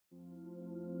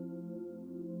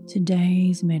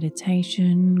Today's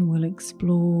meditation will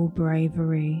explore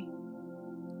bravery.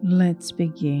 Let's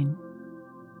begin.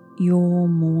 Your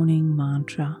morning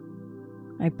mantra.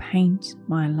 I paint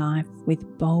my life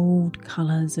with bold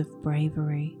colors of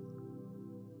bravery.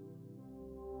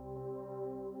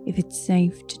 If it's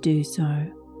safe to do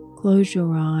so, close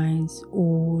your eyes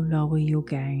or lower your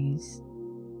gaze.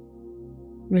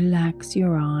 Relax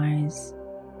your eyes.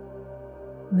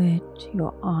 Let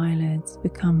your eyelids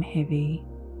become heavy.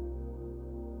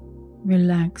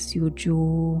 Relax your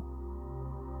jaw.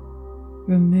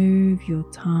 Remove your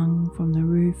tongue from the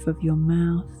roof of your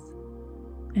mouth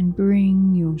and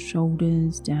bring your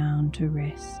shoulders down to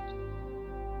rest.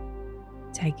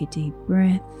 Take a deep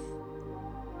breath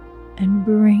and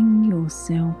bring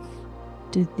yourself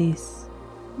to this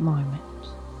moment.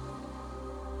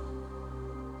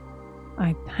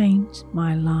 I paint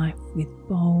my life with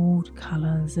bold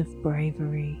colors of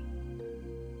bravery.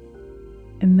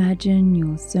 Imagine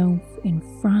yourself in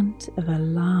front of a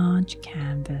large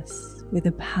canvas with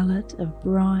a palette of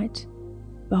bright,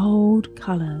 bold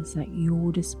colors at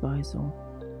your disposal.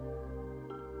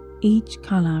 Each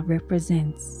color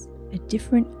represents a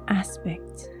different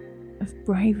aspect of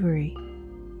bravery,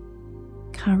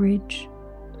 courage,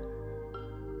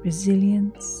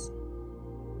 resilience,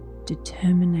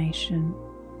 determination.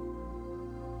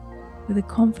 With a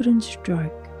confident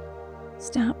stroke,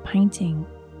 start painting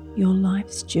your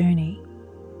life's journey,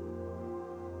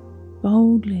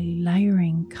 boldly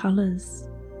layering colors,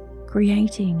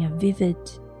 creating a vivid,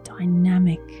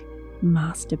 dynamic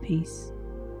masterpiece.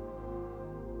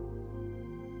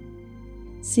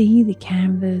 See the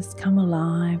canvas come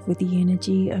alive with the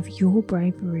energy of your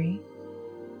bravery.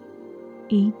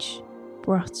 Each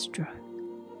brushstroke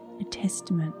a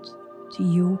testament to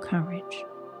your courage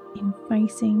in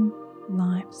facing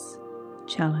life's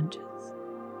challenges.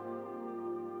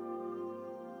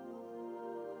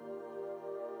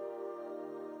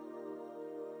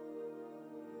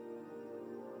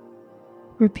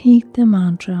 Repeat the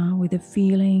mantra with a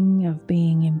feeling of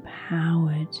being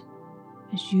empowered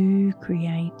as you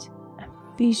create a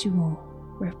visual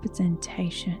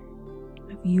representation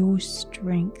of your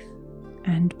strength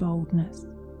and boldness.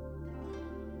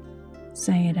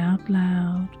 Say it out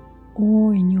loud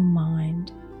or in your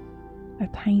mind. I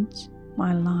paint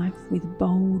my life with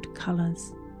bold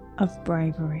colors of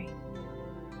bravery.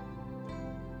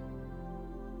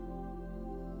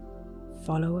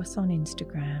 Follow us on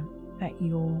Instagram at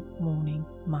Your Morning